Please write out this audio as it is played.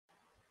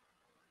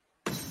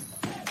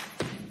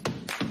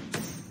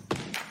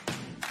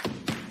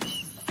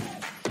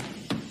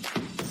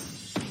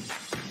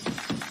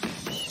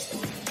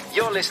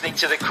You're listening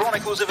to the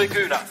Chronicles of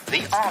Aguna,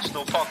 the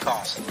Arsenal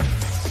podcast.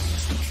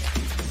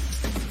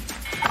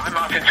 I'm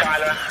Martin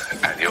Tyler,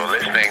 and you're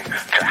listening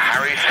to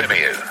Harry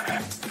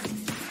Symeou.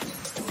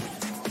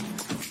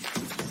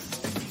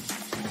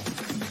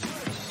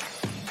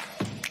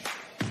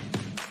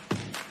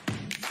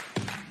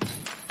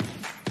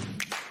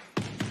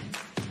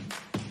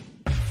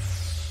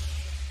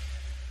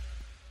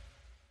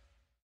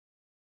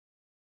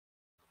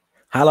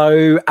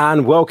 Hello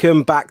and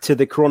welcome back to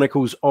the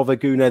Chronicles of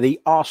Aguna, the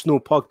Arsenal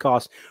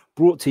podcast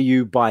brought to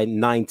you by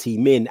 90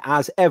 Min.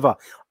 As ever,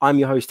 I'm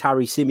your host,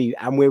 Harry Symeou,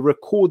 and we're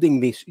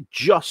recording this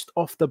just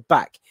off the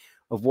back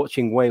of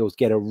watching Wales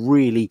get a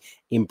really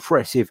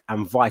impressive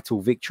and vital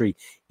victory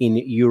in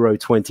Euro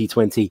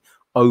 2020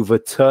 over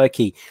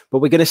Turkey. But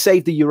we're going to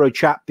save the Euro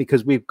chat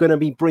because we're going to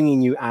be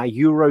bringing you our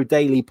Euro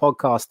Daily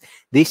podcast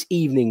this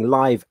evening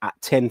live at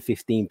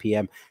 10:15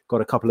 p.m. Got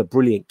a couple of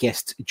brilliant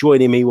guests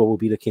joining me where we'll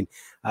be looking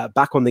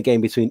back on the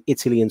game between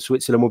Italy and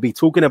Switzerland. We'll be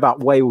talking about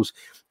Wales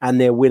and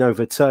their win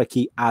over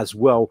Turkey as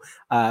well.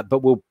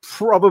 But we'll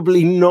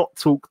probably not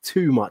talk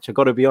too much, I've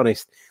got to be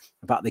honest,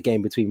 about the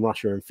game between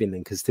Russia and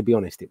Finland, because to be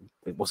honest, it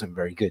wasn't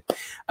very good.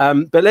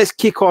 But let's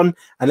kick on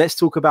and let's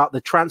talk about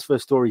the transfer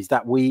stories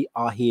that we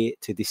are here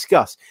to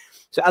discuss.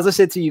 So as I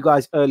said to you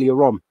guys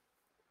earlier on,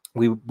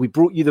 we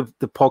brought you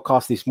the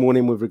podcast this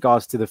morning with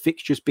regards to the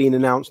fixtures being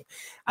announced,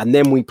 and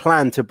then we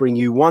plan to bring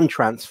you one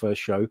transfer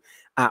show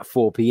at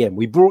 4 p.m.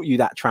 We brought you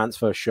that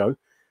transfer show,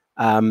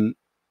 and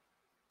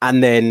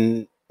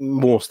then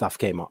more stuff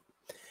came up.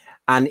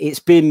 And it's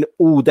been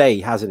all day,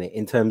 hasn't it,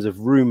 in terms of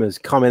rumours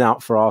coming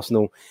out for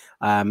Arsenal.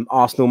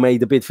 Arsenal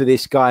made a bid for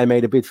this guy,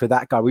 made a bid for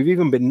that guy. We've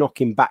even been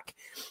knocking back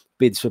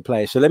bids for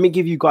players. So let me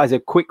give you guys a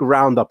quick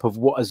roundup of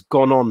what has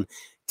gone on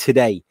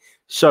today.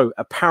 So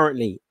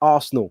apparently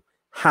Arsenal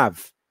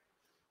have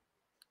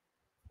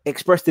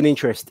expressed an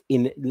interest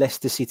in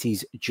Leicester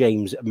City's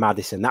James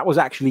Maddison. That was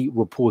actually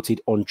reported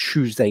on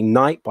Tuesday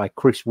night by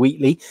Chris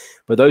Wheatley,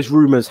 but those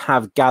rumours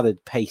have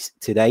gathered pace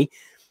today.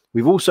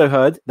 We've also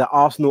heard that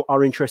Arsenal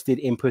are interested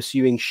in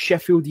pursuing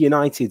Sheffield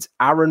United's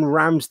Aaron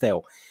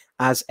Ramsdale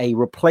as a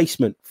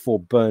replacement for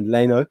Bernd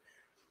Leno.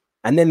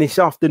 And then this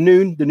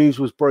afternoon, the news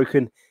was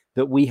broken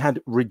that we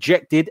had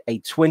rejected a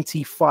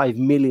 £25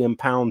 million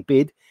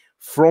bid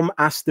from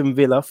Aston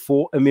Villa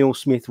for Emile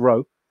Smith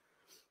Rowe.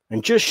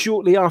 And just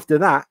shortly after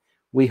that,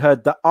 we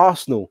heard that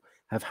Arsenal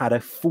have had a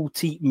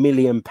 £40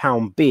 million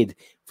bid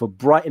for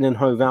Brighton and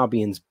Hove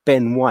Albion's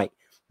Ben White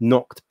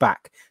knocked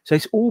back. So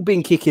it's all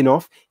been kicking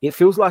off. It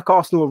feels like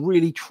Arsenal are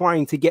really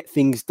trying to get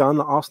things done.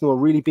 Arsenal are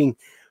really being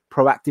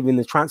proactive in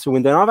the transfer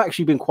window. And I've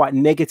actually been quite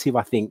negative,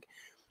 I think,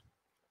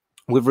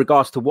 with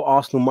regards to what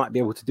Arsenal might be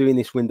able to do in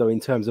this window in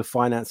terms of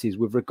finances,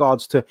 with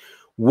regards to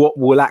what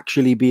will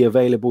actually be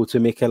available to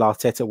Mikel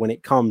Arteta when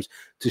it comes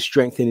to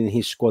strengthening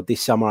his squad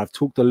this summer. I've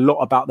talked a lot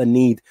about the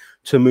need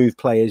to move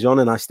players on,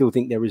 and I still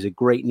think there is a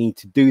great need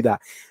to do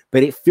that.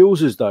 But it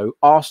feels as though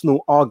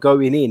Arsenal are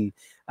going in,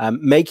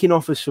 making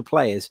offers for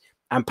players,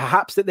 and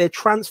perhaps that their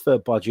transfer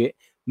budget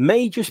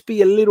may just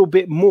be a little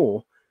bit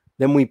more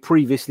than we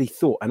previously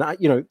thought.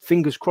 And,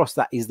 fingers crossed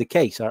that is the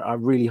case. I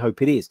really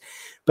hope it is.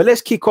 But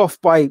let's kick off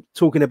by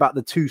talking about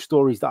the two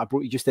stories that I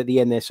brought you just at the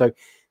end there. So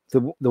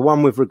the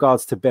one with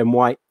regards to Ben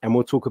White, and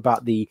we'll talk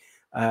about the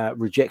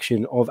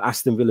rejection of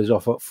Aston Villa's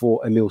offer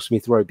for Emile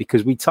Smith Rowe,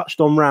 because we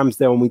touched on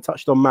Ramsdale and we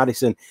touched on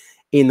Maddison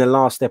in the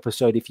last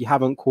episode. If you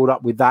haven't caught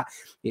up with that,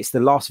 it's the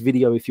last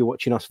video if you're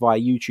watching us via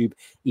YouTube.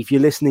 If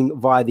you're listening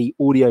via the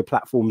audio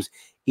platforms,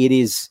 it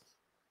is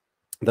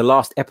the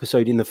last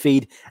episode in the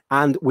feed,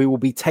 and we will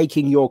be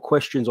taking your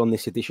questions on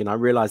this edition. I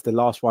realized the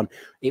last one,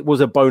 it was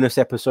a bonus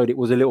episode. It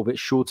was a little bit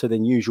shorter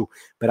than usual,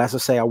 but as I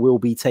say, I will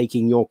be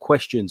taking your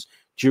questions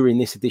during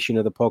this edition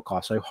of the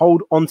podcast. So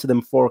hold on to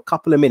them for a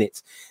couple of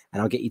minutes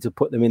and I'll get you to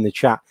put them in the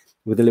chat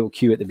with a little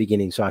cue at the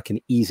beginning so I can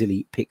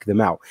easily pick them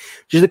out.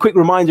 Just a quick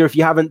reminder, if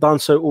you haven't done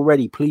so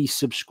already, please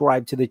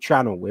subscribe to the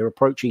channel. We're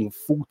approaching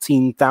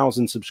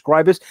 14,000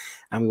 subscribers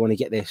and we want to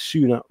get there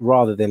sooner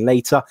rather than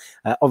later.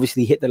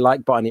 Obviously, hit the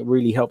like button. It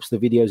really helps the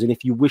videos. And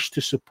if you wish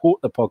to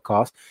support the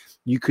podcast,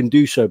 you can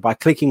do so by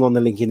clicking on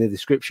the link in the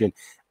description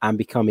and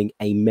becoming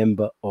a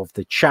member of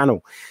the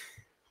channel.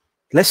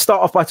 Let's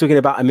start off by talking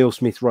about Emile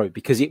Smith Rowe,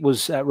 because it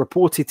was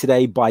reported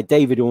today by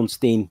David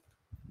Ornstein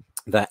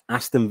that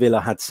Aston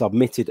Villa had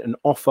submitted an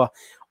offer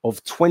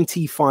of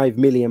 £25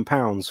 million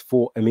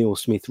for Emile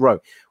Smith Rowe,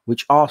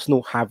 which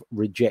Arsenal have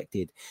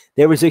rejected.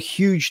 There is a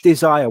huge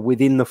desire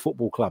within the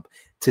football club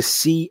to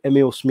see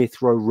Emile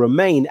Smith Rowe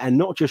remain, and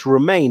not just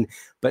remain,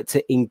 but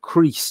to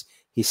increase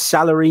his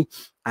salary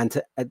and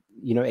to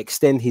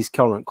extend his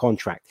current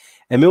contract.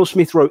 Emile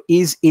Smith Rowe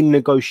is in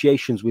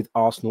negotiations with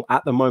Arsenal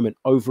at the moment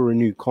over a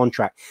new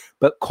contract.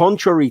 But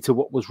contrary to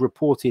what was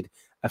reported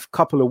a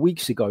couple of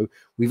weeks ago,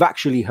 we've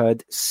actually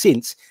heard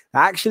since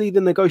that actually the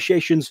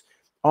negotiations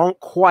aren't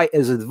quite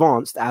as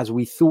advanced as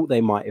we thought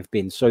they might have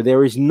been. So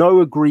there is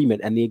no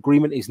agreement, and the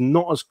agreement is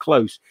not as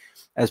close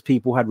as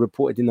people had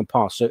reported in the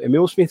past. So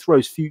Emile Smith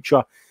Rowe's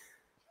future,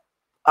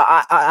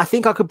 I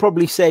think I could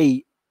probably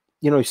say,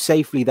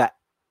 safely that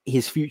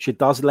his future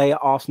does lay at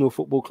Arsenal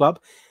Football Club.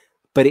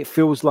 But it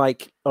feels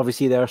like,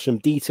 obviously, there are some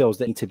details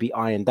that need to be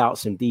ironed out,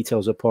 some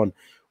details upon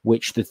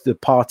which the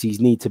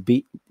parties need to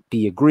be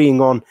agreeing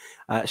on,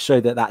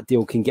 so that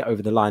deal can get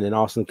over the line and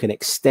Arsenal can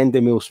extend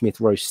Emile Smith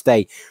Rowe's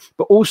stay,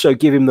 but also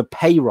give him the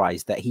pay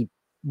rise that he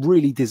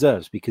really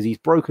deserves, because he's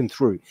broken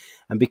through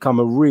and become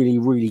a really,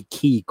 really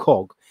key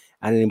cog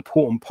and an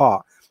important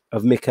part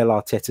of Mikel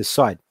Arteta's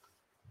side.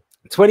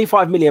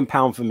 £25 million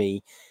for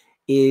me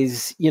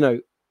is,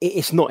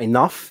 it's not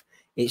enough.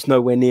 It's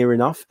nowhere near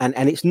enough.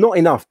 And it's not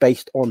enough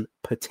based on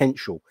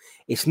potential.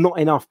 It's not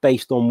enough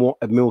based on what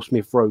Emile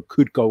Smith Rowe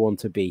could go on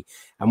to be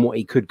and what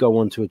he could go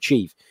on to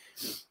achieve.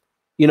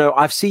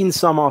 I've seen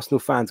some Arsenal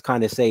fans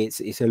kind of say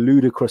it's a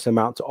ludicrous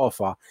amount to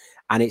offer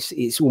and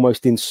it's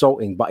almost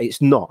insulting, but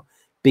it's not.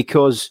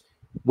 Because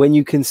when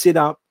you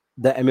consider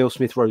that Emile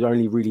Smith Rowe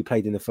only really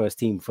played in the first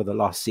team for the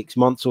last 6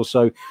 months or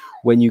so,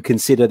 when you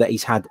consider that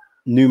he's had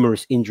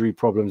numerous injury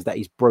problems, that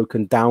he's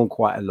broken down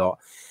quite a lot,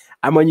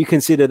 and when you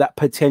consider that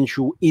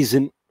potential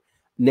isn't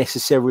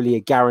necessarily a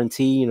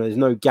guarantee, there's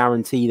no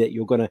guarantee that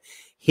you're going to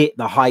hit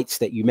the heights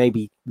that you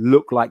maybe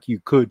look like you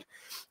could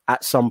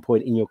at some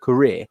point in your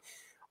career,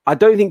 I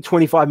don't think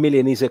 25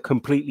 million is a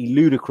completely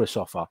ludicrous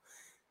offer,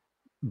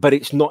 but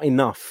it's not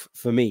enough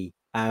for me.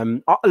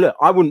 Look,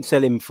 I wouldn't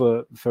sell him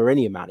for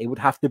any amount. It would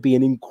have to be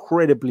an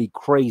incredibly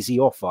crazy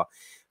offer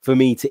for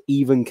me to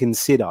even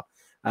consider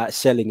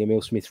selling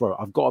Emile Smith Rowe.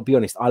 I've got to be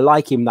honest, I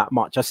like him that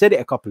much. I said it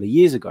a couple of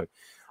years ago.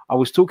 I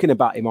was talking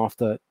about him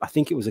after, I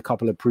think it was a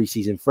couple of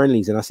preseason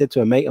friendlies, and I said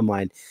to a mate of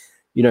mine,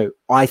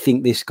 I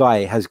think this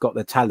guy has got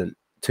the talent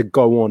to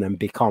go on and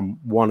become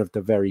one of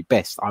the very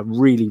best. I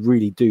really,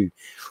 really do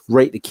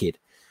rate the kid.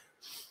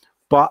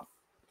 But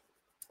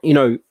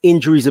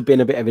injuries have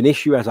been a bit of an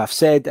issue, as I've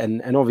said,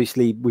 and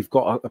obviously we've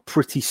got a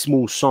pretty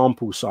small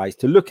sample size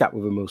to look at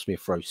with Emile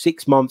Smith Rowe.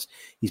 6 months,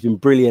 he's been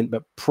brilliant,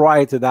 but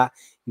prior to that,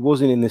 he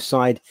wasn't in the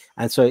side,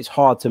 and so it's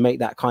hard to make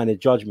that kind of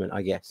judgment,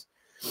 I guess.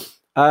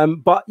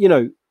 But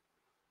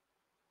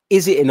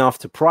is it enough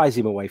to prize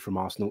him away from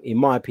Arsenal? In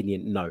my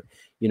opinion, no.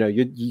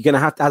 You're going to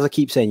have to, as I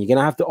keep saying, you're going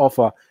to have to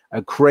offer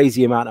a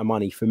crazy amount of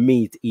money for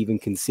me to even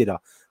consider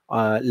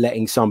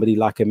letting somebody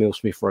like Emile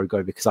Smith Rowe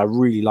go, because I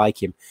really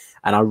like him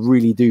and I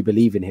really do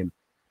believe in him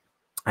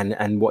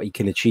and what he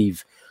can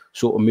achieve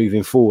sort of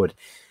moving forward.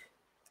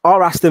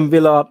 Are Aston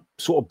Villa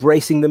sort of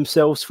bracing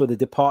themselves for the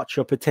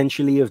departure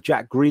potentially of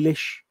Jack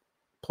Grealish?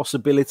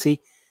 Possibility.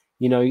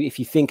 If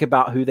you think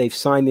about who they've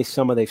signed this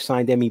summer, they've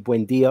signed Emi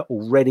Buendia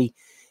already.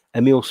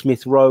 Emile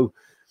Smith Rowe,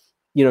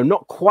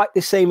 not quite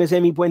the same as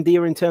Emi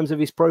Buendia in terms of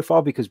his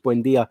profile, because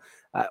Buendia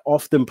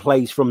often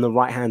plays from the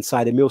right-hand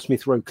side. Emile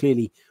Smith Rowe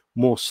clearly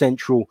more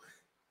central.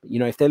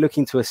 If they're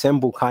looking to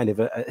assemble kind of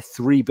a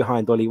three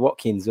behind Ollie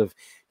Watkins of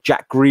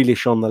Jack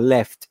Grealish on the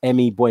left,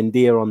 Emi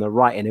Buendia on the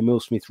right, and Emile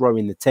Smith Rowe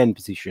in the 10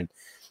 position,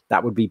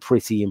 that would be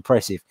pretty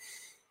impressive.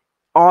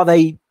 Are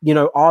they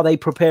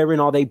preparing?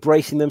 Are they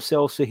bracing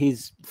themselves for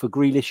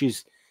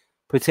Grealish's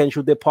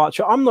potential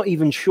departure? I'm not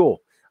even sure.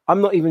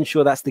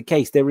 That's the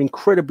case. They're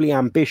incredibly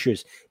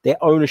ambitious. Their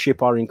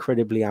ownership are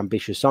incredibly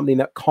ambitious, something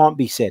that can't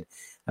be said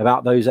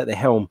about those at the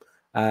helm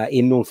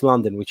in North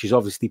London, which is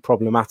obviously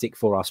problematic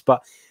for us.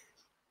 But,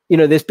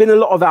 there's been a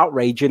lot of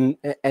outrage and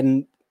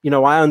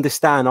I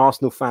understand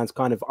Arsenal fans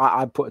kind of,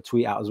 I put a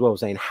tweet out as well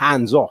saying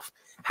hands off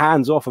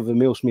of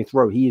Emile Smith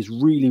Rowe. He is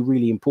really,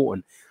 really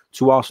important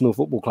to Arsenal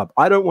Football Club.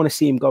 I don't want to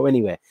see him go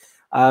anywhere.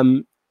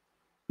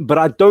 But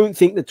I don't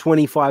think the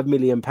 £25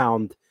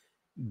 million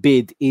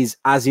bid is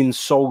as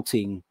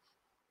insulting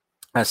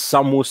as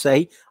some will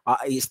say.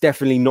 It's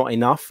definitely not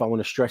enough. I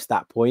want to stress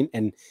that point.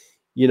 And,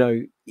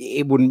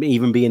 it wouldn't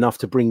even be enough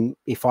to bring,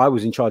 if I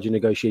was in charge of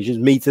negotiations,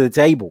 me to the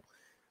table.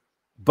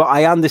 But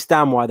I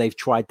understand why they've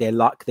tried their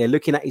luck. They're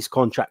looking at his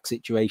contract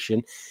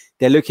situation.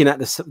 They're looking at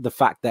the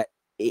fact that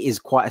it is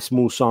quite a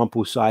small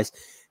sample size.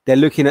 They're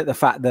looking at the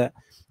fact that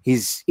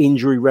his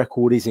injury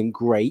record isn't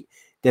great.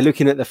 They're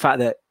looking at the fact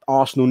that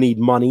Arsenal need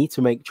money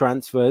to make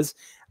transfers.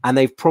 And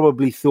they've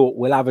probably thought,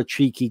 we'll have a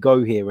cheeky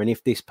go here. And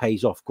if this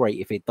pays off, great.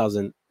 If it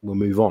doesn't, we'll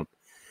move on.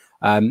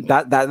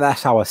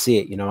 That's how I see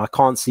it. I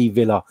can't see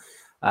Villa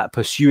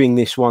pursuing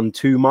this one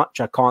too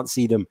much. I can't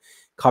see them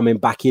coming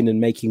back in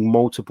and making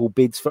multiple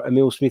bids for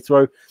Emile Smith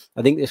Rowe.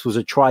 I think this was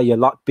a try your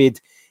luck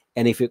bid.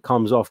 And if it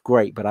comes off,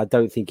 great. But I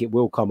don't think it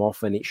will come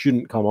off, and it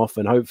shouldn't come off.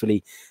 And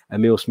hopefully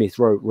Emile Smith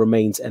Rowe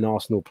remains an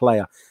Arsenal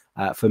player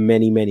for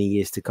many, many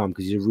years to come,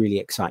 because he's a really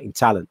exciting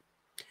talent.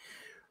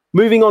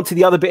 Moving on to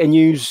the other bit of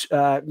news,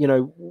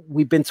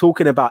 we've been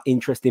talking about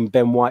interest in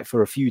Ben White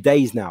for a few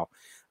days now.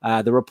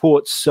 The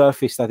reports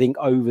surfaced, I think,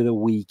 over the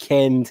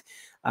weekend.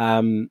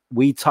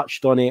 We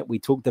touched on it. We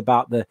talked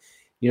about the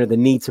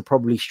need to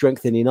probably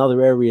strengthen in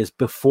other areas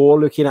before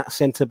looking at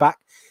centre-back.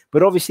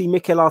 But obviously,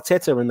 Mikel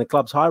Arteta and the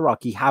club's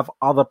hierarchy have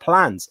other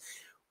plans.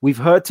 We've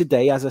heard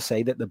today, as I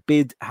say, that the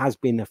bid has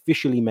been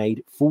officially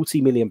made,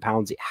 £40 million.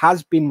 It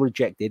has been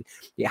rejected.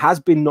 It has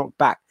been knocked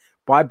back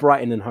by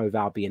Brighton and Hove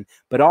Albion,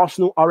 but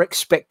Arsenal are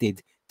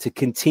expected to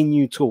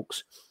continue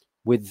talks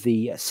with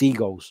the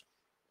Seagulls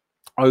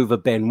over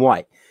Ben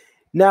White.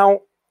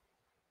 Now,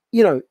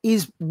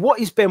 what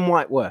is Ben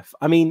White worth?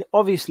 I mean,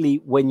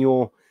 obviously, when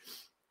you're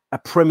a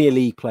Premier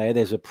League player,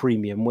 there's a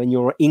premium. When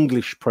you're an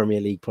English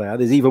Premier League player,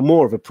 there's even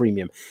more of a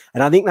premium.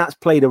 And I think that's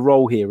played a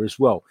role here as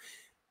well.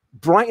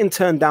 Brighton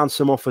turned down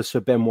some offers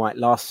for Ben White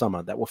last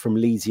summer that were from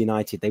Leeds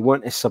United. They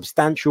weren't as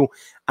substantial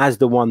as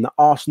the one that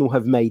Arsenal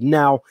have made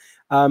now.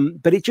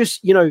 But it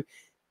just,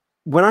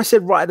 when I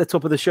said right at the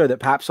top of the show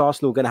that perhaps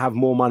Arsenal are going to have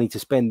more money to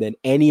spend than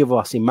any of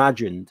us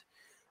imagined,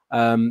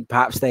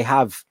 perhaps they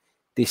have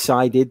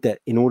decided that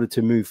in order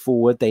to move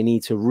forward, they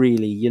need to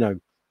really,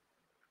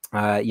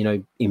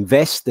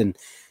 invest. And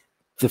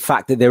the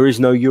fact that there is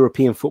no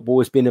European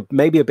football has been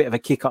maybe a bit of a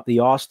kick up the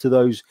arse to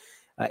those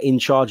in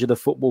charge of the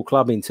football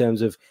club in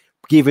terms of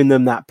giving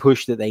them that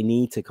push that they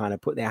need to kind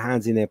of put their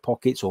hands in their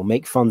pockets or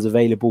make funds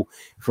available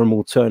from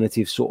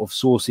alternative sort of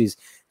sources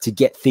to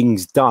get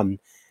things done.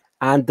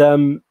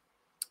 And,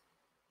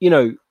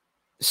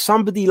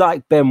 somebody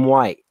like Ben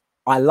White,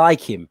 I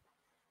like him.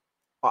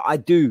 I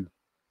do.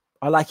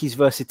 I like his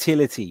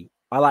versatility.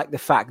 I like the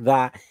fact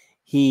that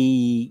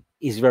he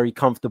is very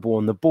comfortable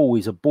on the ball.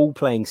 He's a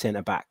ball-playing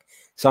centre-back,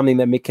 something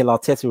that Mikel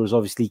Arteta was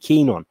obviously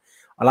keen on.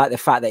 I like the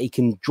fact that he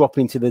can drop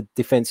into the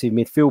defensive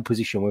midfield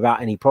position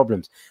without any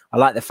problems. I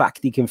like the fact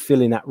that he can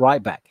fill in that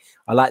right back.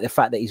 I like the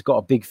fact that he's got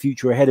a big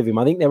future ahead of him.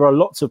 I think there are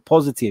lots of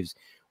positives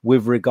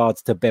with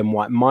regards to Ben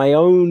White. My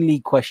only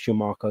question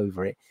mark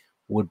over it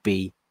would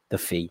be the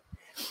fee.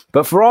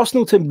 But for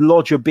Arsenal to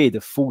lodge a bid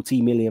of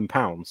 £40 million,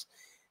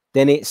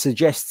 then it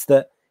suggests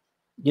that,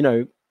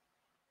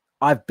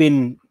 I've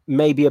been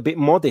maybe a bit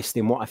modest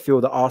in what I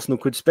feel that Arsenal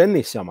could spend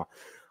this summer.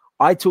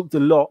 I talked a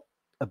lot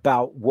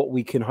about what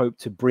we can hope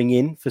to bring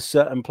in for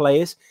certain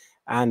players.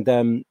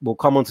 And we'll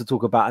come on to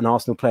talk about an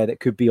Arsenal player that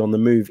could be on the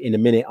move in a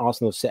minute.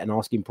 Arsenal set an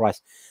asking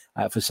price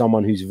for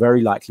someone who's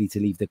very likely to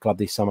leave the club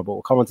this summer, but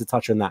we'll come on to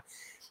touch on that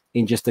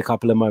in just a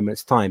couple of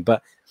moments' time.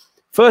 But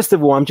first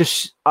of all, I'm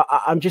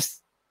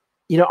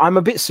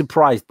a bit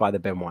surprised by the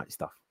Ben White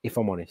stuff, if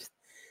I'm honest.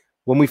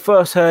 When we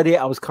first heard it,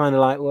 I was kind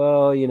of like,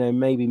 well,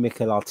 maybe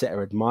Mikel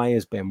Arteta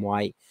admires Ben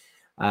White.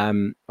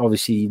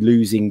 Obviously,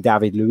 losing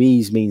David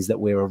Luiz means that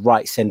we're a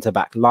right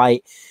centre-back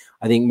light.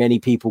 I think many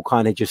people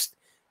kind of just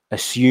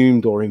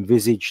assumed or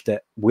envisaged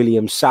that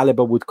William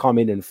Saliba would come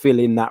in and fill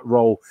in that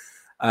role.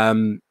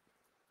 From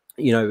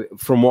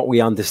what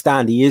we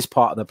understand, he is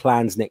part of the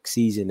plans next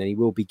season and he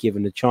will be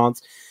given a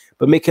chance.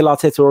 But Mikel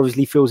Arteta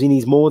obviously feels he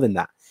needs more than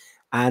that.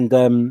 And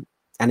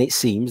it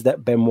seems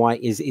that Ben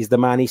White is the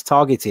man he's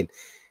targeting.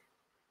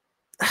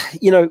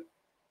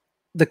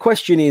 The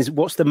question is,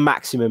 what's the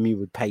maximum you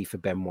would pay for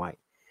Ben White?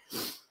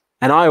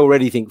 And I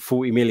already think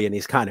 40 million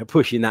is kind of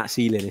pushing that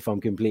ceiling, if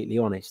I'm completely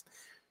honest.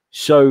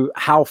 So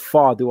how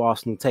far do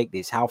Arsenal take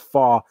this? How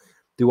far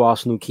do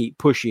Arsenal keep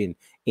pushing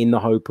in the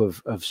hope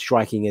of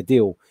striking a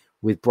deal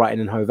with Brighton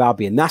and Hove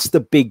Albion? That's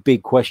the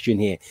big question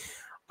here.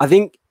 I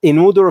think in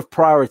order of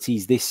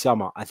priorities this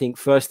summer, I think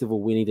first of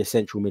all, we need a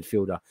central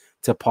midfielder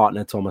to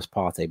partner Thomas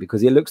Partey,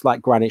 because it looks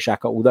like Granit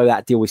Xhaka, although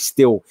that deal is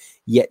still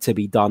yet to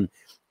be done,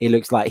 it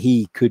looks like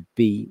he could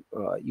be,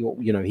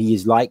 he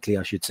is likely,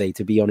 I should say,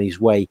 to be on his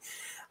way.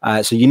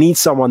 So you need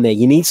someone there.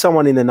 You need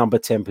someone in the number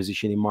 10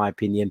 position, in my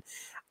opinion,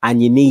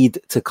 and you need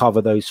to cover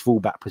those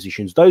fullback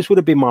positions. Those would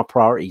have been my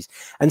priorities.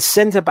 And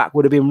centre-back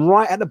would have been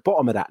right at the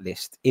bottom of that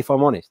list, if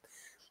I'm honest.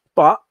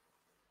 But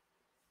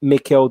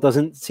Mikel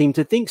doesn't seem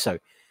to think so.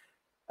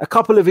 A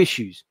couple of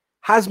issues.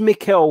 Has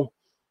Mikel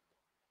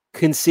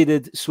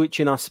considered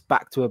switching us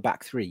back to a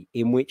back three,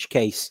 in which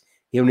case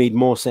he'll need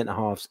more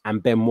centre-halves,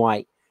 and Ben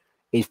White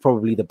is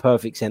probably the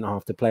perfect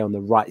centre-half to play on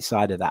the right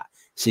side of that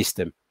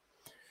system?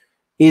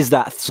 Is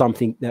that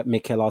something that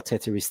Mikel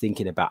Arteta is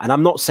thinking about? And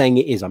I'm not saying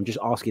it is. I'm just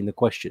asking the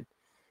question.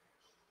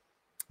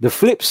 The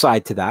flip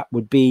side to that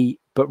would be,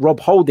 but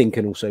Rob Holding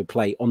can also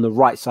play on the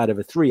right side of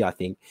a three, I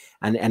think,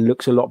 and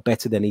looks a lot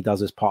better than he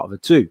does as part of a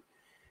two.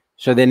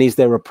 So then is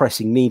there a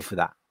pressing need for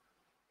that?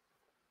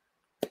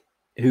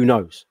 Who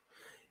knows?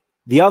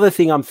 The other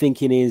thing I'm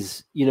thinking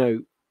is,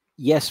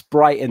 yes,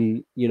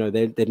 Brighton,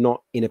 they're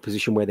not in a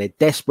position where they're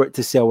desperate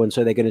to sell, and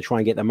so they're going to try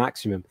and get the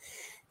maximum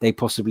they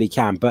possibly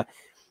can. But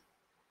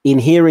in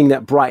hearing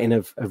that Brighton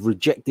have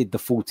rejected the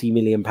 £40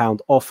 million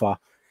offer,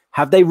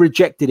 have they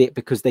rejected it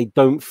because they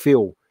don't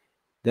feel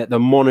that the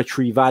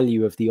monetary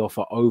value of the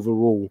offer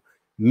overall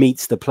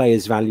meets the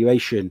player's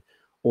valuation?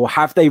 Or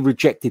have they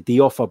rejected the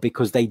offer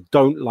because they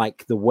don't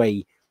like the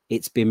way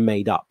it's been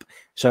made up?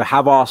 So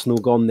have Arsenal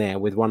gone there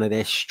with one of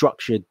their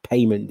structured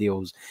payment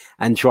deals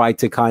and tried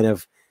to kind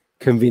of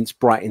convince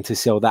Brighton to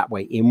sell that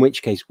way, in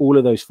which case all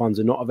of those funds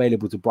are not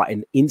available to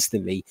Brighton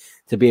instantly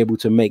to be able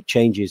to make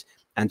changes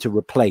and to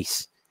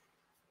replace?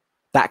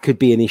 That could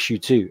be an issue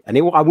too. And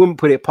I wouldn't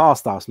put it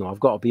past Arsenal, I've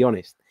got to be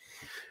honest.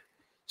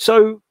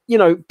 So,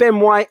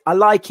 Ben White, I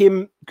like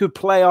him, good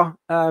player,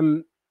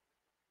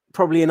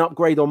 probably an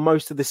upgrade on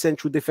most of the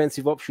central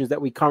defensive options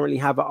that we currently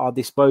have at our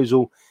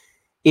disposal.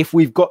 If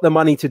we've got the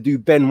money to do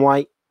Ben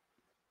White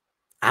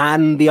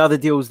and the other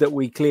deals that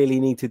we clearly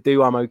need to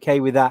do, I'm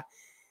okay with that.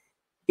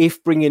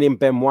 If bringing in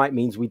Ben White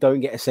means we don't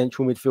get a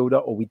central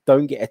midfielder or we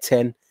don't get a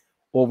 10,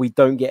 or we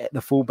don't get the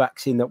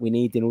fullbacks in that we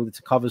need in order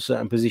to cover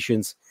certain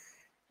positions,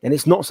 then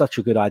it's not such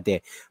a good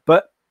idea.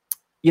 But,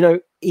 you know,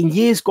 in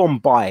years gone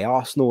by,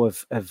 Arsenal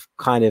have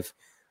kind of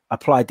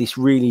applied this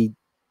really,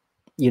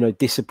 you know,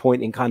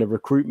 disappointing kind of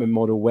recruitment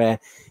model where,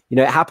 you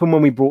know, it happened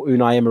when we brought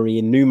Unai Emery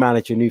in, new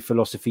manager, new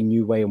philosophy,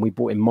 new way, and we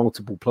brought in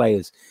multiple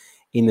players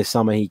in the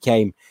summer he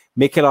came.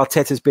 Mikel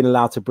Arteta's been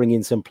allowed to bring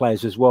in some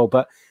players as well,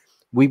 but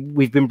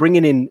we've been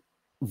bringing in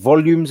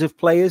volumes of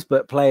players,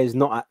 but players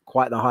not at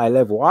quite the high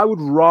level. I would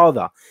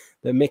rather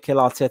that Mikel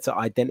Arteta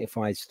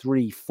identifies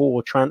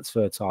 3-4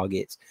 transfer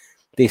targets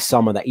this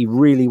summer that he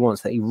really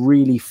wants, that he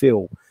really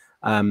feel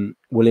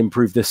will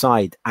improve the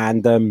side,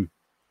 and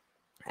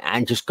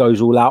just goes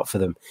all out for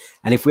them.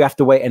 And if we have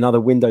to wait another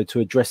window to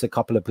address a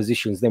couple of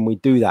positions, then we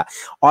do that.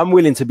 I'm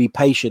willing to be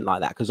patient like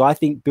that, because I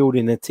think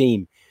building a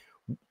team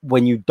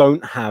when you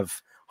don't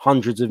have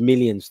hundreds of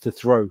millions to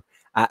throw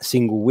at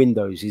single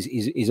windows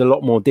is a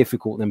lot more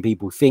difficult than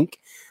people think.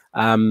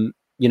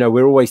 You know,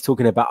 we're always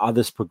talking about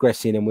others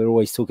progressing, and we're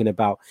always talking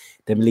about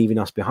them leaving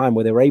us behind,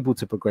 where they're able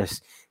to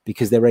progress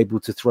because they're able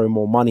to throw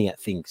more money at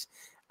things.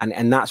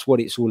 And that's what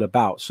it's all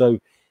about. So,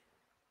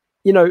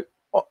 you know,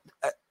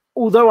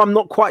 although I'm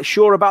not quite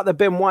sure about the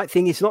Ben White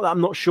thing, it's not that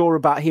I'm not sure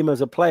about him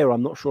as a player.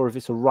 I'm not sure if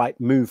it's a right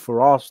move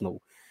for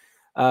Arsenal.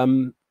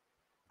 I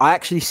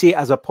actually see it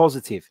as a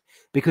positive,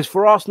 because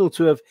for Arsenal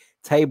to have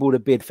tabled a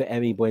bid for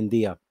Emi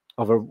Buendia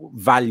of a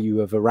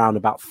value of around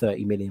about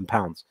 £30 million,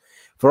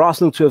 for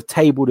Arsenal to have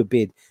tabled a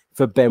bid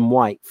for Ben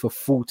White for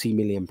 £40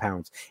 million,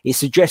 it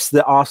suggests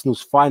that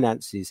Arsenal's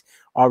finances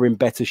are in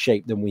better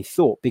shape than we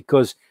thought,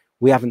 because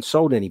we haven't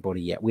sold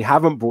anybody yet. We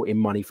haven't brought in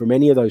money from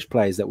any of those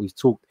players that we've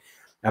talked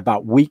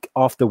about week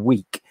after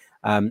week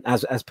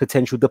as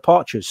potential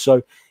departures.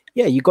 So,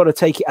 yeah, you've got to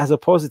take it as a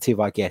positive,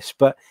 I guess.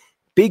 But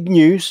big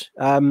news,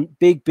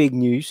 big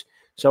news.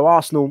 So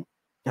Arsenal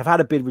have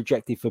had a bid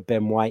rejected for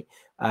Ben White.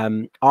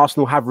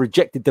 Arsenal have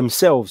rejected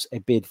themselves a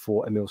bid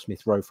for Emil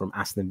Smith Rowe from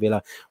Aston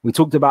Villa. We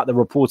talked about the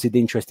reported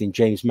interest in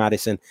James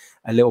Maddison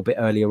a little bit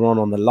earlier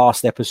on the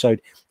last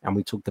episode, and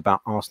we talked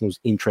about Arsenal's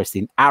interest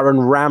in Aaron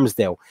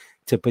Ramsdale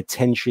to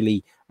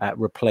potentially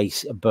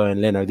replace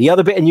Bernd Leno. The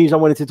other bit of news I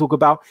wanted to talk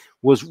about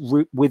was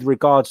with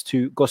regards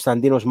to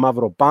Konstantinos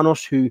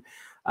Mavropanos, who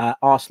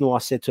Arsenal are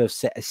said to have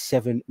set a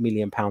 £7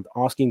 million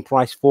asking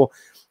price for.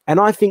 And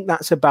I think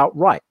that's about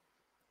right.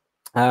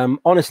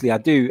 Honestly, I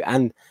do.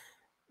 And,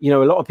 you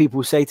know, a lot of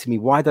people say to me,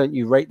 why don't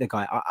you rate the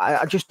guy?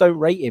 I just don't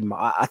rate him.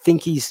 I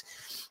think he's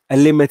a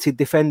limited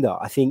defender.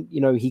 I think,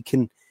 you know, he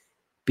can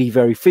be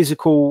very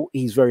physical.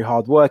 He's very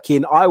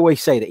hardworking. I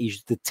always say that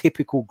he's the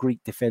typical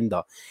Greek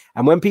defender.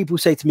 And when people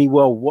say to me,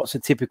 well, what's a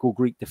typical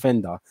Greek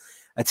defender?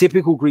 A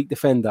typical Greek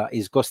defender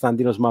is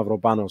Konstantinos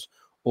Mavropanos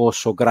or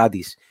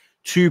Socrates,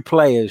 two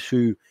players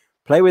who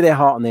play with their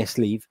heart on their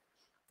sleeve,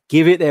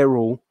 give it their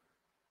all,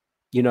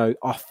 you know,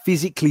 are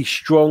physically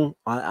strong,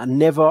 are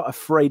never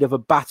afraid of a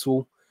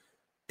battle.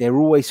 They're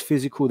always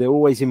physical. They're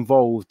always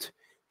involved.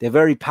 They're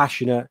very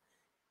passionate.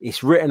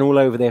 It's written all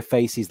over their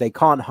faces. They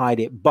can't hide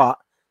it, but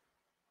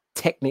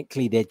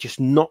technically they're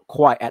just not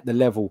quite at the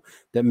level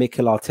that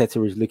Mikel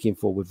Arteta is looking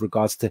for with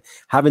regards to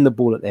having the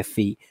ball at their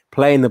feet,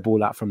 playing the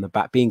ball out from the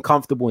back, being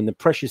comfortable in the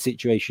pressure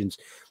situations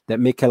that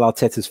Mikel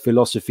Arteta's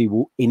philosophy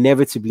will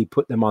inevitably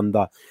put them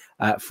under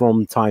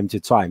from time to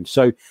time.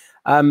 So,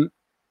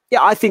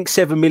 yeah, I think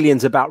 7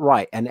 million's about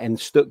right, and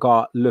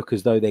Stuttgart look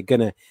as though they're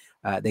gonna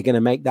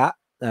make that.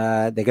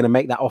 They're gonna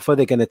make that offer.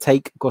 They're gonna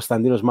take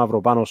Konstantinos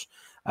Mavropanos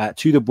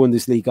to the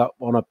Bundesliga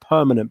on a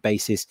permanent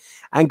basis,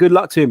 and good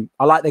luck to him.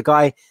 I like the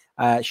guy.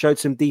 Showed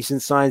some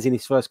decent signs in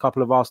his first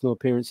couple of Arsenal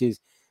appearances.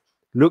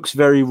 Looks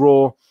very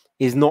raw.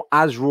 Is not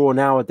as raw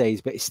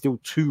nowadays, but it's still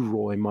too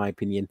raw, in my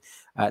opinion,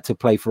 to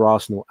play for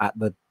Arsenal at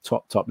the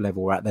top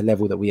level, or at the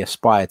level that we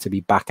aspire to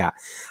be back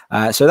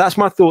at. So that's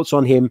my thoughts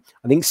on him.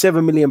 I think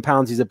 £7 million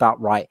is about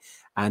right,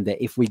 and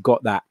if we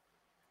got that,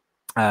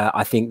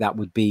 I think that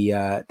would be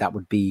a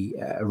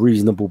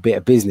reasonable bit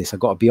of business. I've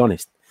got to be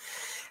honest.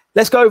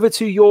 Let's go over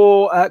to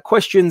your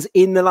questions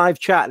in the live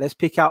chat. Let's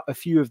pick out a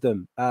few of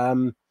them.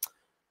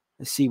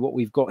 Let's see what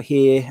we've got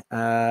here.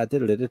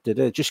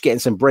 Just getting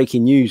some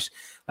breaking news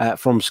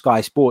from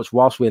Sky Sports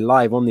whilst we're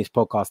live on this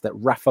podcast that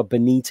Rafa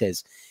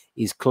Benitez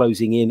is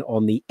closing in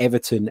on the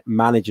Everton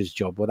manager's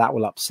job. Well, that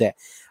will upset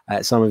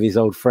some of his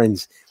old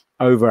friends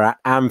over at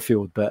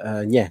Anfield. But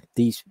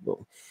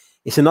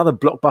it's another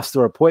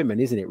blockbuster appointment,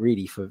 isn't it,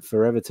 really,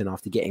 for Everton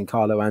after getting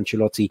Carlo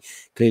Ancelotti,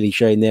 clearly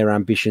showing their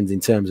ambitions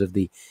in terms of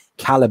the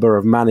caliber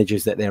of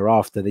managers that they're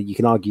after. That you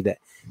can argue that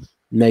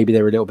maybe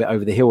they're a little bit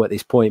over the hill at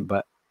this point,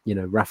 but you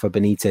know, Rafa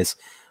Benitez,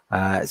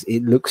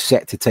 it looks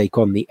set to take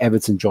on the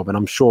Everton job, and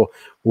I'm sure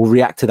we'll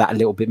react to that a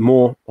little bit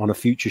more on a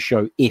future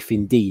show if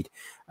indeed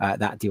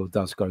that deal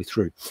does go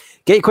through.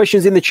 Get your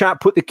questions in the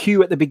chat. Put the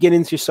Q at the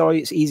beginning, just so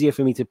it's easier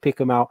for me to pick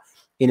them out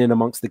in and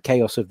amongst the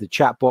chaos of the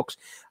chat box.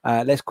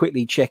 Let's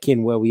quickly check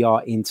in where we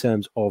are in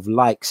terms of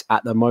likes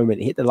at the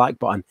moment. Hit the like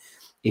button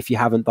if you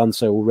haven't done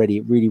so already.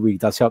 It really, really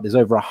does help. There's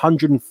over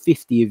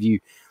 150 of you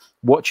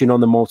watching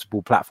on the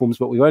multiple platforms,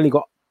 but we've only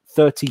got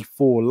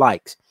 34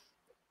 likes.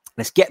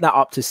 Let's get that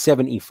up to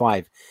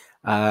 75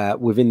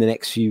 within the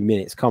next few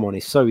minutes. Come on,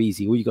 it's so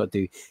easy. All you got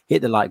to do,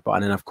 hit the like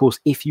button. And of course,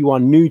 if you are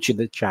new to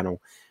the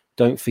channel,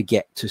 don't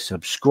forget to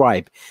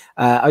subscribe.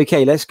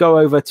 Okay, let's go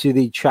over to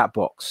the chat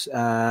box.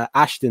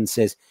 Ashton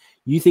says,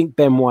 you think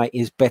Ben White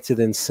is better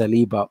than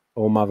Saliba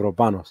or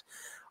Mavropanos?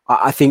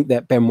 I think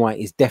that Ben White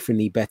is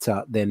definitely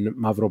better than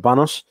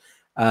Mavropanos.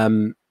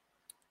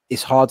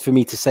 It's hard for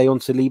me to say on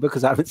Saliba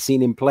because I haven't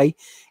seen him play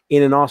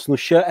in an Arsenal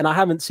shirt, and I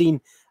haven't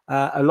seen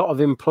a lot of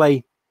him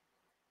play.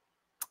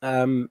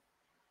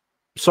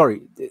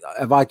 Sorry,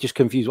 have I just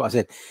confused what I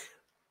said?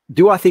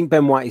 Do I think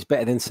Ben White is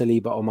better than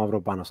Saliba or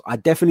Mavropanos? I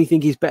definitely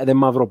think he's better than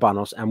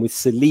Mavropanos. And with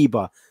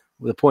Saliba,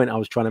 the point I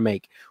was trying to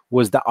make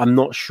was that I'm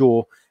not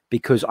sure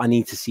because I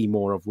need to see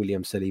more of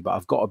William Saliba.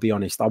 I've got to be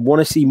honest. I want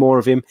to see more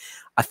of him.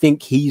 I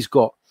think he's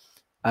got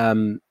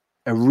a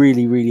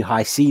really, really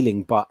high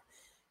ceiling, but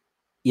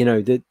you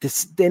know, the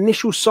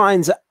initial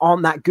signs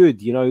aren't that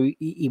good. You know,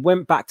 he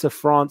went back to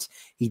France.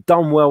 He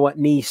done well at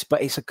Nice,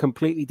 but it's a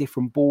completely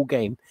different ball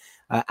game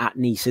at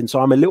Nice. And so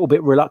I'm a little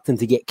bit reluctant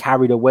to get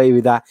carried away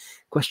with that.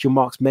 Question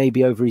marks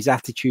maybe over his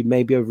attitude,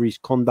 maybe over his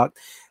conduct,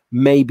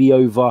 maybe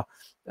over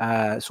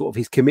sort of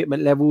his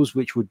commitment levels,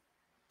 which would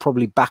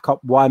probably back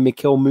up why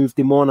Mikel moved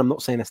him on. I'm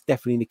not saying that's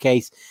definitely the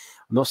case.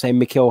 I'm not saying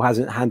Mikel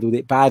hasn't handled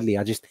it badly.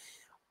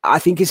 I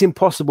think it's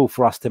impossible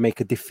for us to make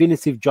a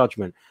definitive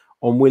judgment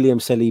on William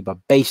Saliba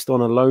based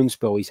on a loan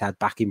spell he's had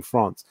back in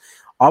France.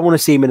 I want to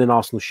see him in an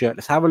Arsenal shirt.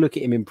 Let's have a look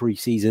at him in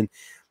pre-season.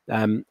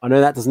 I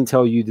know that doesn't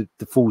tell you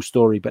the full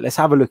story, but let's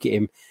have a look at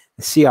him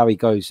and see how he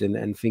goes,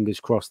 and fingers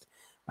crossed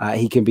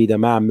he can be the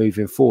man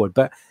moving forward.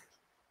 But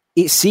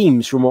it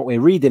seems from what we're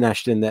reading,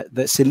 Ashton, that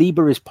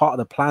Saliba is part of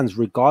the plans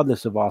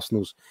regardless of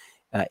Arsenal's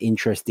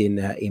interest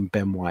in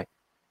Ben White.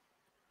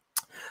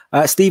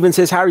 Stephen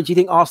says, Harry, do you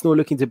think Arsenal are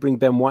looking to bring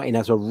Ben White in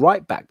as a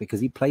right back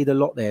because he played a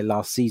lot there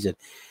last season?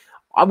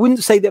 I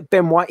wouldn't say that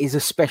Ben White is a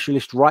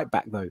specialist right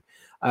back, though.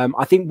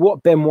 I think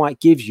what Ben White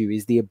gives you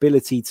is the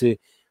ability to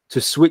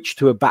switch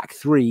to a back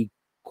three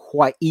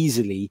quite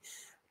easily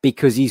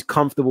because he's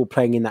comfortable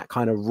playing in that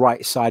kind of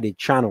right-sided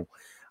channel.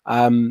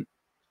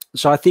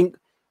 So I think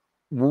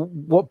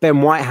what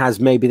Ben White has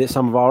maybe that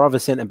some of our other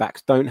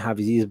centre-backs don't have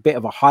is he's a bit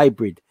of a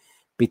hybrid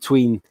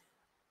between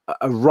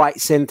a right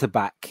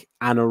centre-back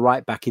and a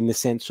right-back in the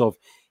sense of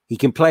he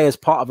can play as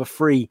part of a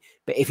free,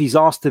 but if he's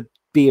asked to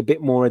be a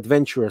bit more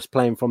adventurous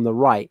playing from the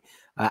right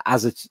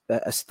as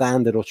a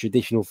standard or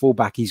traditional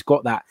fullback, he's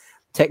got that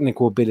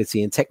technical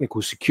ability and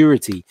technical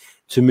security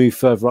to move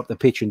further up the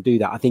pitch and do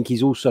that. I think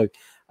he's also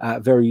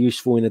very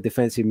useful in a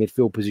defensive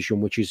midfield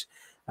position, which is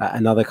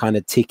another kind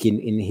of tick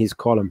in his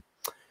column.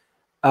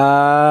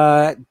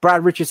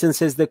 Brad Richardson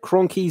says the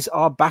Cronkies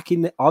are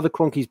the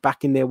Cronkies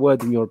back in their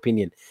word, in your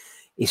opinion?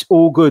 It's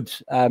all good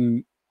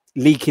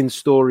leaking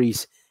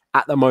stories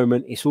at the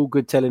moment. It's all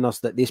good telling us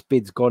that this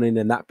bid's gone in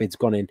and that bid's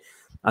gone in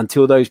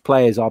until those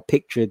players are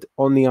pictured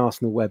on the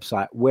Arsenal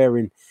website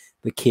wearing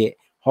the kit,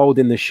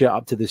 holding the shirt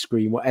up to the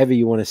screen, whatever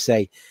you want to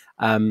say.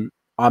 I'm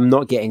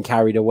not getting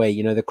carried away.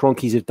 You know, the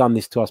Cronkies have done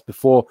this to us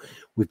before.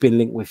 We've been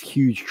linked with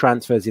huge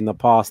transfers in the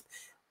past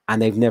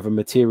and they've never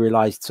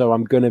materialized. So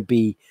I'm going to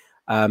be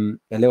a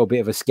little bit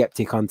of a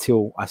skeptic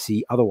until I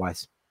see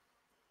otherwise.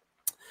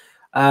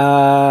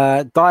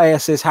 Dyer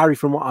says, Harry,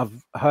 from what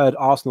I've heard,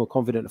 Arsenal are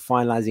confident of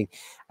finalising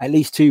at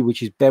least two,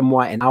 which is Ben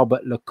White and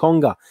Albert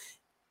Lokonga.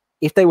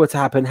 If they were to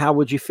happen, how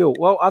would you feel?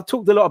 Well, I've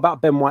talked a lot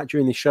about Ben White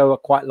during the show. I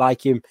quite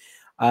like him.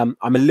 I'm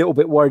a little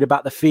bit worried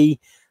about the fee,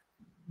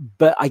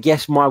 but I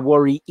guess my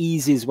worry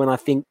eases when I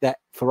think that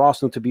for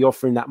Arsenal to be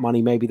offering that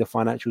money, maybe the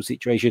financial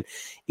situation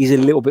is a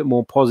little bit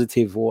more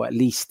positive or at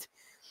least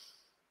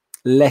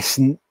less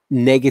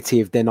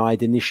negative than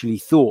I'd initially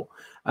thought.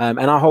 And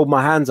I hold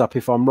my hands up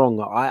if I'm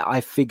wrong.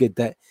 I figured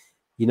that,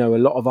 you know, a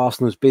lot of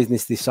Arsenal's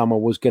business this summer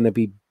was going to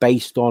be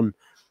based on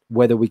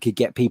whether we could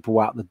get people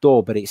out the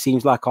door. But it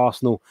seems like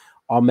Arsenal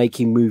are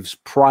making moves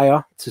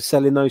prior to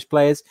selling those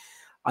players.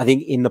 I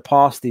think in the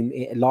past,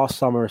 in last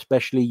summer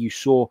especially, you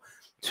saw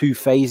two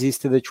phases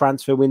to the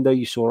transfer window.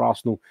 You saw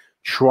Arsenal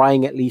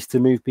trying at least to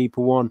move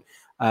people on,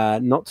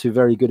 not to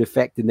very good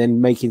effect, and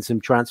then making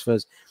some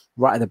transfers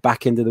right at the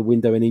back end of the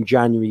window. And in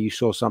January, you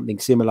saw something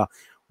similar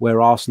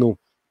where Arsenal,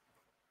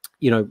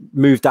 you know,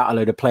 moved out a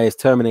load of players,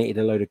 terminated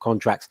a load of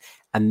contracts,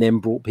 and then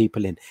brought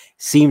people in.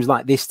 Seems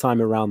like this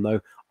time around,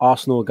 though,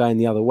 Arsenal are going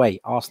the other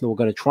way. Arsenal are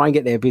going to try and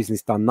get their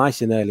business done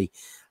nice and early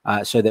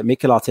so that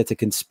Mikel Arteta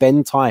can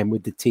spend time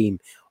with the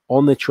team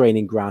on the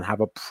training ground, have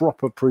a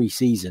proper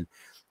pre-season,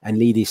 and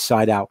lead his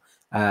side out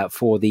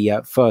for the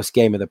first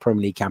game of the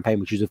Premier League campaign,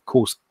 which is, of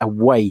course,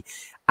 away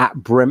at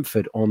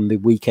Brentford on the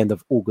weekend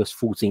of August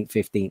 14th,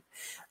 15th,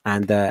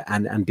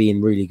 and be in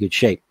really good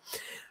shape.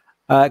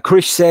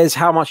 Chris says,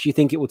 how much do you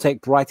think it will take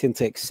Brighton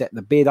to accept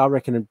the bid? I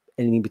reckon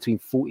anything between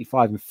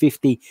 45 and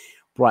 50.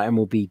 Brighton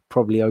will be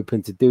probably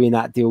open to doing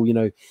that deal. You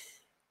know,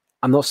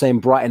 I'm not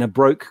saying Brighton are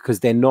broke because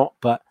they're not,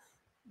 but,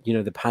 you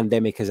know, the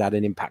pandemic has had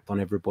an impact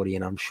on everybody,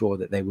 and I'm sure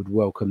that they would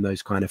welcome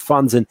those kind of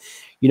funds. And,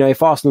 you know,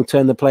 if Arsenal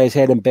turn the player's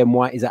head and Ben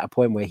White is at a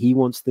point where he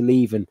wants to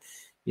leave and,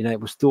 You know,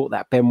 it was thought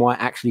that Ben White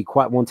actually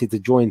quite wanted to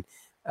join,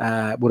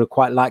 would have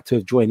quite liked to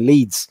have joined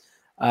Leeds.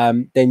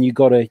 Then you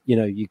got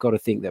to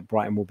think that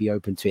Brighton will be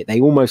open to it.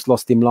 They almost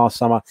lost him last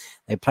summer.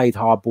 They played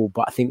hardball,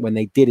 but I think when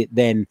they did it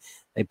then,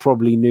 they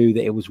probably knew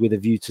that it was with a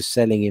view to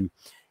selling him,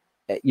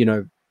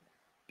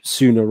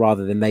 sooner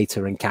rather than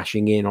later and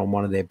cashing in on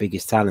one of their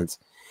biggest talents.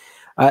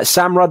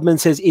 Sam Rudman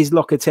says, is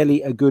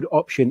Locatelli a good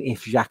option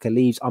if Xhaka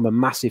leaves? I'm a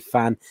massive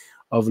fan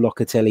of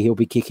Locatelli. He'll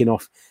be kicking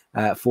off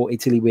for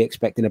Italy, we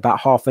expect, in about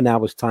half an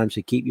hour's time.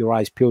 So keep your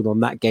eyes peeled on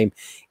that game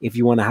if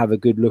you want to have a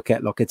good look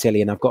at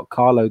Locatelli. And I've got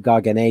Carlo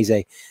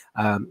Garganese,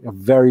 a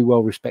very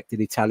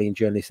well-respected Italian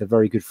journalist, a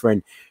very good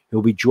friend,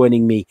 who'll be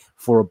joining me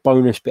for a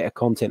bonus bit of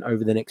content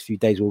over the next few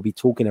days. We'll be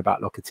talking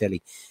about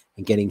Locatelli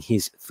and getting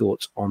his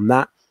thoughts on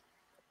that.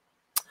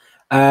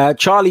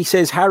 Charlie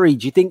says, Harry,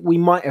 do you think we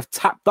might have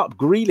tapped up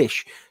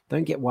Grealish?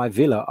 Don't get why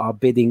Villa are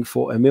bidding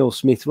for Emil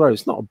Smith Rowe.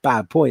 It's not a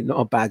bad point, not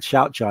a bad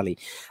shout, Charlie.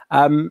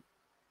 I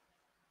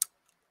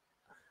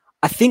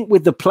think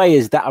with the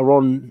players that are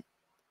on,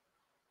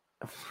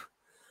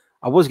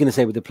 I was going to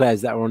say with the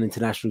players that are on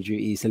international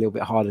duty, it's a little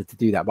bit harder to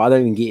do that, but I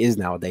don't think it is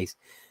nowadays.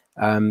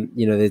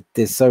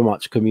 There's so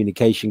much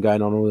communication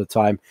going on all the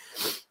time.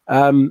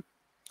 I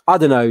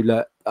don't know.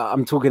 Look,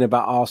 I'm talking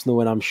about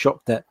Arsenal, and I'm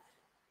shocked that,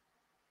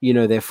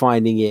 they're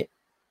finding it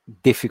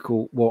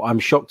difficult. Well, I'm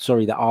shocked,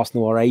 that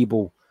Arsenal are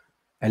able,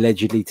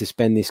 allegedly, to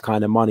spend this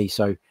kind of money.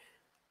 So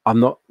I'm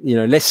not,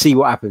 let's see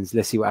what happens.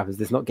 Let's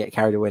not get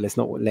carried away. Let's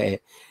not let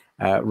it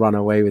run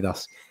away with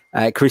us.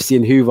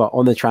 Christian Hoover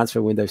on the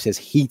transfer window says,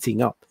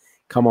 heating up.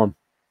 Come on.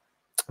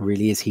 It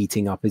really is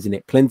heating up, isn't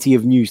it? Plenty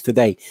of news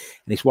today.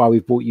 And it's why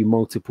we've brought you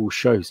multiple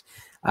shows.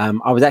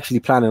 I was actually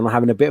planning on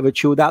having a bit of a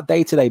chilled out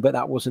day today, but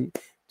that wasn't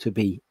to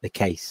be the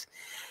case.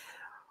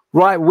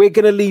 Right, we're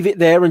going to leave it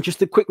there. And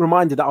just a quick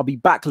reminder that I'll be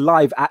back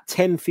live at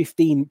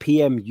 10:15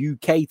 p.m.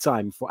 UK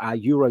time for our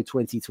Euro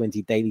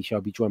 2020 Daily Show.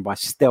 I'll be joined by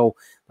Stel,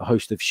 the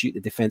host of Shoot the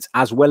Defence,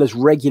 as well as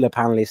regular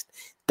panelist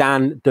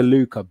Dan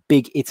DeLuca,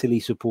 big Italy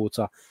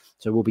supporter.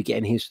 So we'll be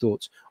getting his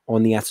thoughts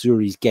on the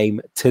Azzurri's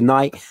game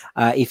tonight.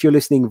 If you're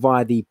listening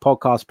via the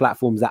podcast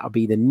platforms, that'll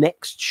be the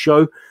next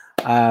show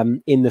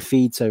in the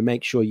feed. So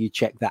make sure you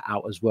check that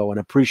out as well. And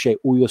appreciate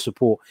all your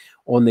support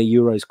on the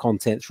Euros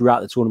content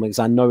throughout the tournament, because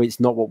I know it's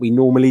not what we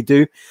normally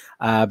do,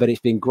 but it's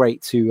been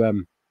great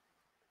to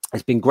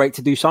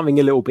do something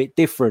a little bit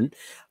different,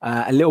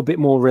 a little bit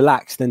more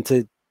relaxed, and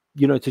to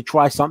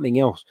try something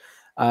else.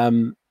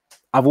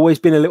 I've always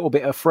been a little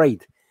bit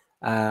afraid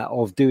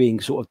of doing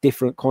sort of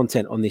different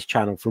content on this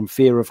channel from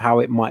fear of how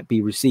it might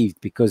be received,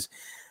 because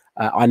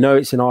I know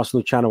it's an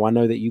Arsenal channel. I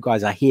know that you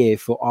guys are here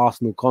for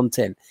Arsenal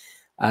content.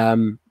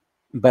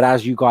 But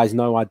as you guys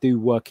know, I do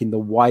work in the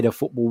wider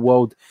football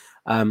world.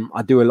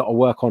 I do a lot of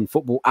work on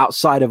football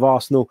outside of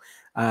Arsenal.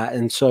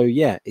 And so,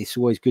 yeah, it's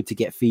always good to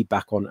get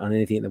feedback on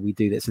anything that we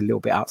do that's a little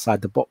bit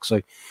outside the box.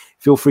 So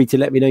feel free to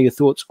let me know your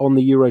thoughts on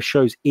the Euro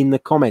shows in the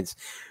comments.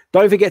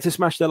 Don't forget to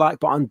smash the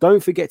like button.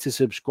 Don't forget to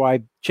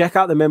subscribe. Check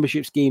out the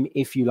membership scheme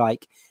if you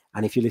like.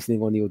 And if you're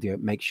listening on the audio,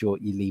 make sure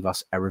you leave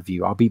us a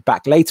review. I'll be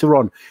back later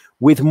on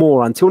with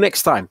more. Until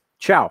next time,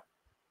 ciao.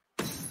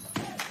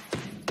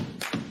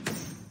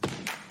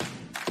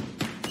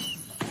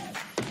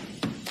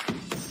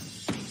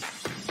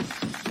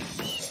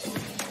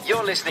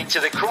 You're listening to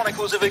the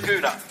Chronicles of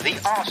Aguna, the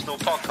Arsenal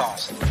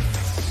podcast.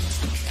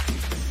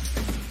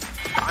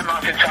 I'm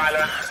Martin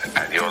Tyler,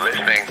 and you're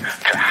listening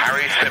to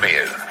Harry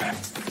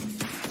Symeou.